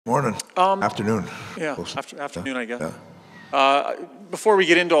Morning. Afternoon. Yeah, Close. afternoon, I guess. Yeah. Before we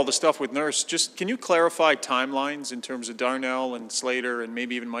get into all the stuff with Nurse, just can you clarify timelines in terms of Darnell and Slater and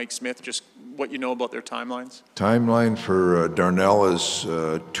maybe even Mike Smith, just what you know about their timelines? Timeline for Darnell is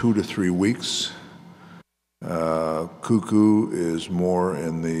 2 to 3 weeks. Cuckoo is more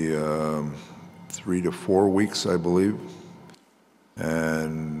in the 3 to 4 weeks, I believe.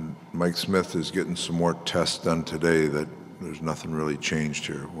 And Mike Smith is getting some more tests done today that there's nothing really changed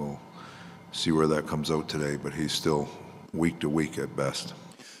here. We'll see where that comes out today, but he's still week to week at best.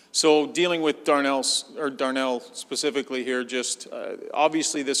 So dealing with Darnell specifically here, just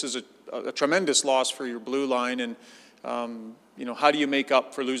obviously this is a tremendous loss for your blue line, and how do you make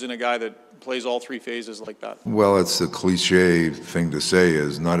up for losing a guy that plays all three phases like that? Well, it's the cliche thing to say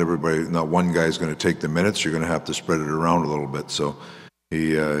is not one guy's going to take the minutes. You're going to have to spread it around a little bit. So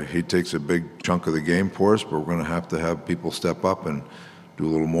he takes a big chunk of the game for us, but we're going to have people step up and do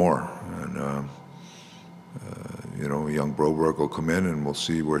a little more. And young Broberg will come in, and we'll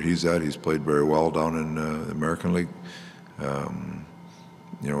see where he's at. He's played very well down in the American League.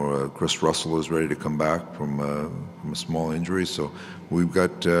 Chris Russell is ready to come back from a small injury. So we've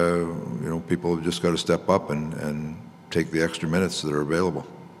got, people have just got to step up and take the extra minutes that are available.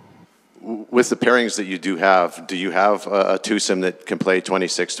 With the pairings that you do you have a twosome that can play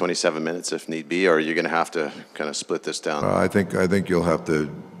 26, 27 minutes if need be, or are you going to have to kind of split this down? I think you'll have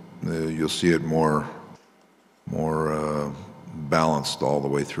to, you'll see it more balanced all the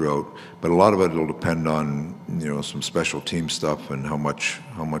way throughout. But a lot of it will depend on some special team stuff and how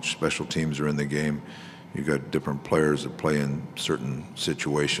much special teams are in the game. You got different players that play in certain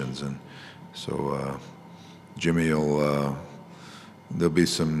situations, and so Jimmy will. There'll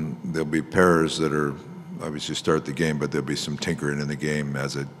be pairs that are obviously start the game, but there'll be some tinkering in the game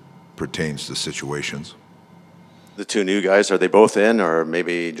as it pertains to situations. The two new guys, are they both in, or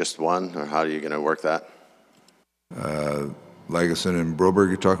maybe just one, or how are you going to work that? Lagesson and Broberg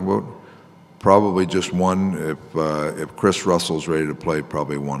you're talking about? Probably just one. If Chris Russell's ready to play,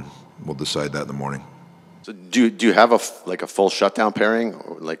 probably one. We'll decide that in the morning. So do you have a full shutdown pairing?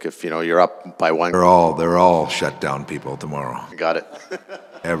 Like if you're up by one? They're all shut down people tomorrow. Got it.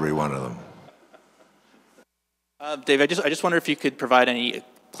 Every one of them. Dave, I just wonder if you could provide any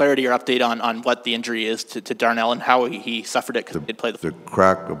clarity or update on what the injury is to Darnell and how he suffered it, because he did play the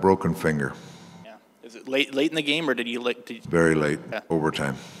crack, a broken finger. Yeah. Is it late in the game, or did he? Very late, yeah.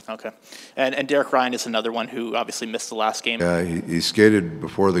 Overtime. Okay. And Derek Ryan is another one who obviously missed the last game. Yeah, he skated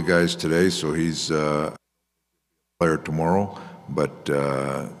before the guys today, so he's player tomorrow, but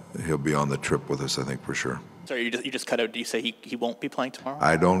he'll be on the trip with us, I think, for sure. Sorry, you just cut out. Do you say he won't be playing tomorrow?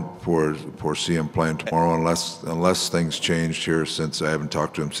 I don't foresee him playing tomorrow unless things changed here, since I haven't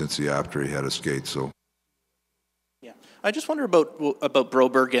talked to him since after he had a skate. So. Yeah, I just wonder about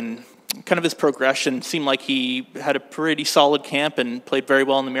Broberg and kind of his progression. Seemed like he had a pretty solid camp and played very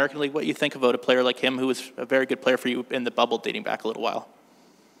well in the American League. What do you think about a player like him, who was a very good player for you in the bubble dating back a little while?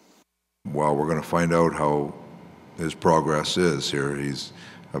 Well, we're going to find out how his progress is here.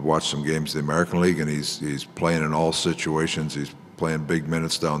 I've watched some games in the American League, and he's playing in all situations. He's playing big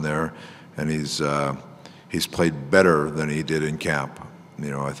minutes down there, and he's played better than he did in camp.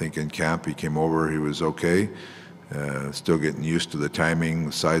 I think in camp he came over, he was okay, still getting used to the timing,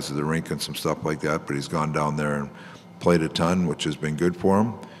 the size of the rink, and some stuff like that. But he's gone down there and played a ton, which has been good for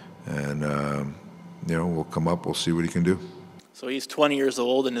him. And we'll come up, we'll see what he can do. So he's 20 years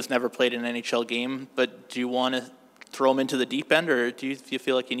old and has never played an NHL game, but do you want to throw him into the deep end, or do you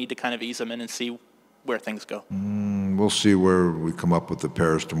feel like you need to kind of ease him in and see where things go? We'll see where we come up with the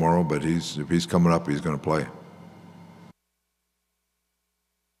pairs tomorrow, but if he's coming up, he's going to play.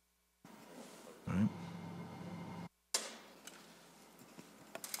 All right.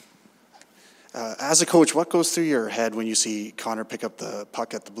 As a coach, what goes through your head when you see Connor pick up the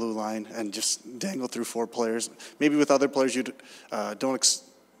puck at the blue line and just dangle through four players? Maybe with other players you don't.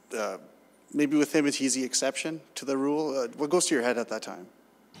 Maybe with him, he's the exception to the rule. What goes through your head at that time?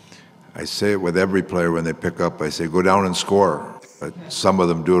 I say it with every player when they pick up. I say, go down and score. But some of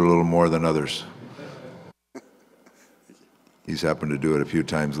them do it a little more than others. He's happened to do it a few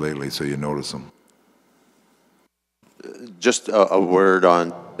times lately, so you notice him. Just a word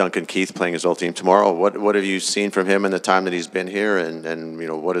on Duncan Keith playing his old team tomorrow. What have you seen from him in the time that he's been here, and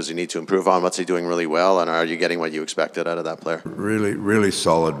what does he need to improve on? What's he doing really well, and are you getting what you expected out of that player? Really, really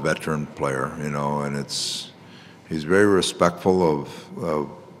solid veteran player, and he's very respectful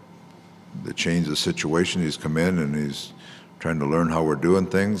of the change of situation. He's come in and he's trying to learn how we're doing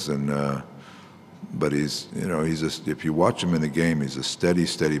things, and but if you watch him in the game, he's a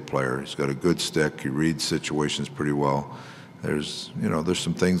steady player. He's got a good stick. He reads situations pretty well. there's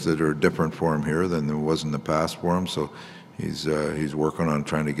some things that are different for him here than there was in the past for him. So he's working on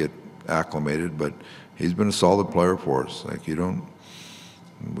trying to get acclimated, but he's been a solid player for us. Like you're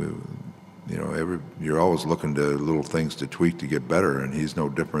always looking to little things to tweak to get better, and he's no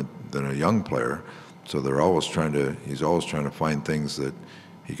different than a young player. So he's always trying to find things that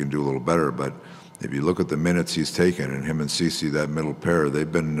he can do a little better. But if you look at the minutes he's taken, and him and Cece, that middle pair,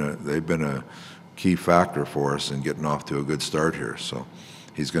 they've been a key factor for us in getting off to a good start here. So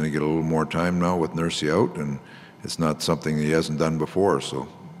he's going to get a little more time now with Nursey out, and it's not something he hasn't done before. So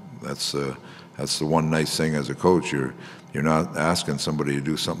that's the one nice thing as a coach. You're not asking somebody to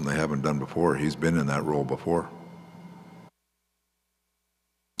do something they haven't done before. He's been in that role before.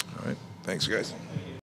 All right. Thanks, guys.